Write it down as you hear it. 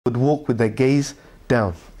would walk with their gaze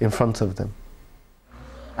down in front of them.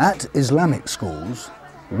 At Islamic schools,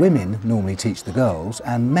 women normally teach the girls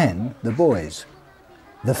and men the boys.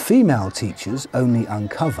 The female teachers only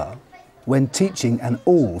uncover when teaching an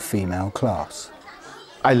all-female class.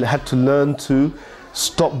 I had to learn to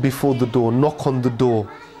stop before the door, knock on the door,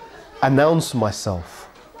 announce myself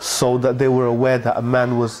so that they were aware that a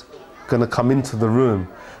man was going to come into the room,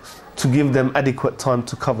 to give them adequate time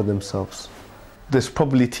to cover themselves. There's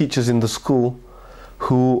probably teachers in the school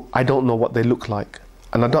who I don't know what they look like,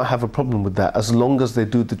 and I don't have a problem with that as long as they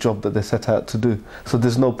do the job that they set out to do. So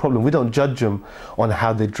there's no problem. We don't judge them on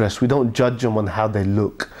how they dress. We don't judge them on how they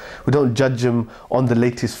look. We don't judge them on the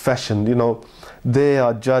latest fashion. You know, they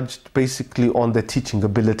are judged basically on their teaching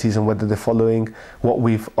abilities and whether they're following what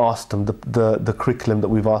we've asked them, the curriculum that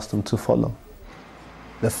we've asked them to follow.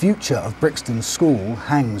 The future of Brixton School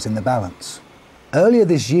hangs in the balance. Earlier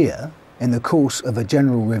this year, in the course of a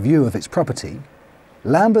general review of its property,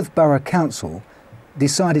 Lambeth Borough Council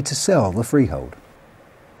decided to sell the freehold.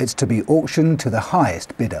 It's to be auctioned to the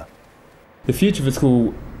highest bidder. The future of the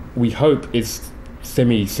school, we hope, is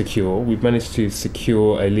semi-secure. We've managed to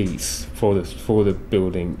secure a lease for the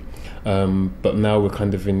building, but now we're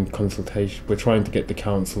kind of in consultation. We're trying to get the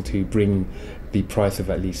council to bring the price of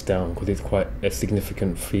that lease down because it's quite a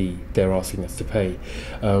significant fee they're asking us to pay.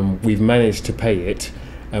 We've managed to pay it,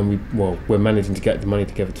 and we're managing to get the money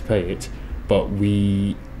together to pay it, but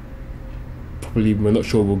we're not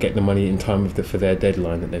sure we'll get the money in time for their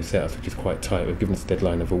deadline that they've set us, which is quite tight. We've given us a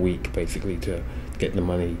deadline of a week, basically, to get the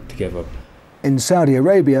money together. In Saudi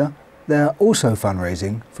Arabia, they're also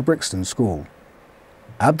fundraising for Brixton School.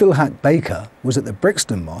 Abdul Haq Baker was at the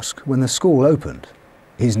Brixton Mosque when the school opened.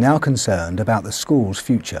 He's now concerned about the school's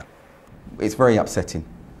future. It's very upsetting.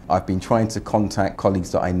 I've been trying to contact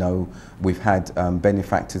colleagues that I know. We've had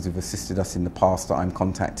benefactors who've assisted us in the past that I'm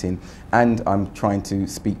contacting, and I'm trying to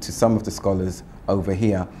speak to some of the scholars over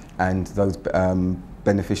here and those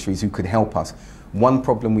beneficiaries who could help us. One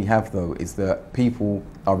problem we have, though, is that people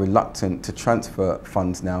are reluctant to transfer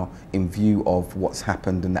funds now in view of what's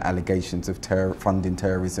happened and the allegations of funding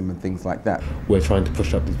terrorism and things like that. We're trying to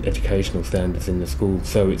push up the educational standards in the school,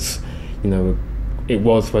 so it's, you know, this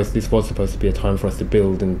was supposed to be a time for us to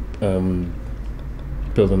build and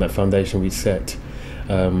build on that foundation we set.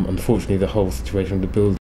 Unfortunately, the whole situation of the building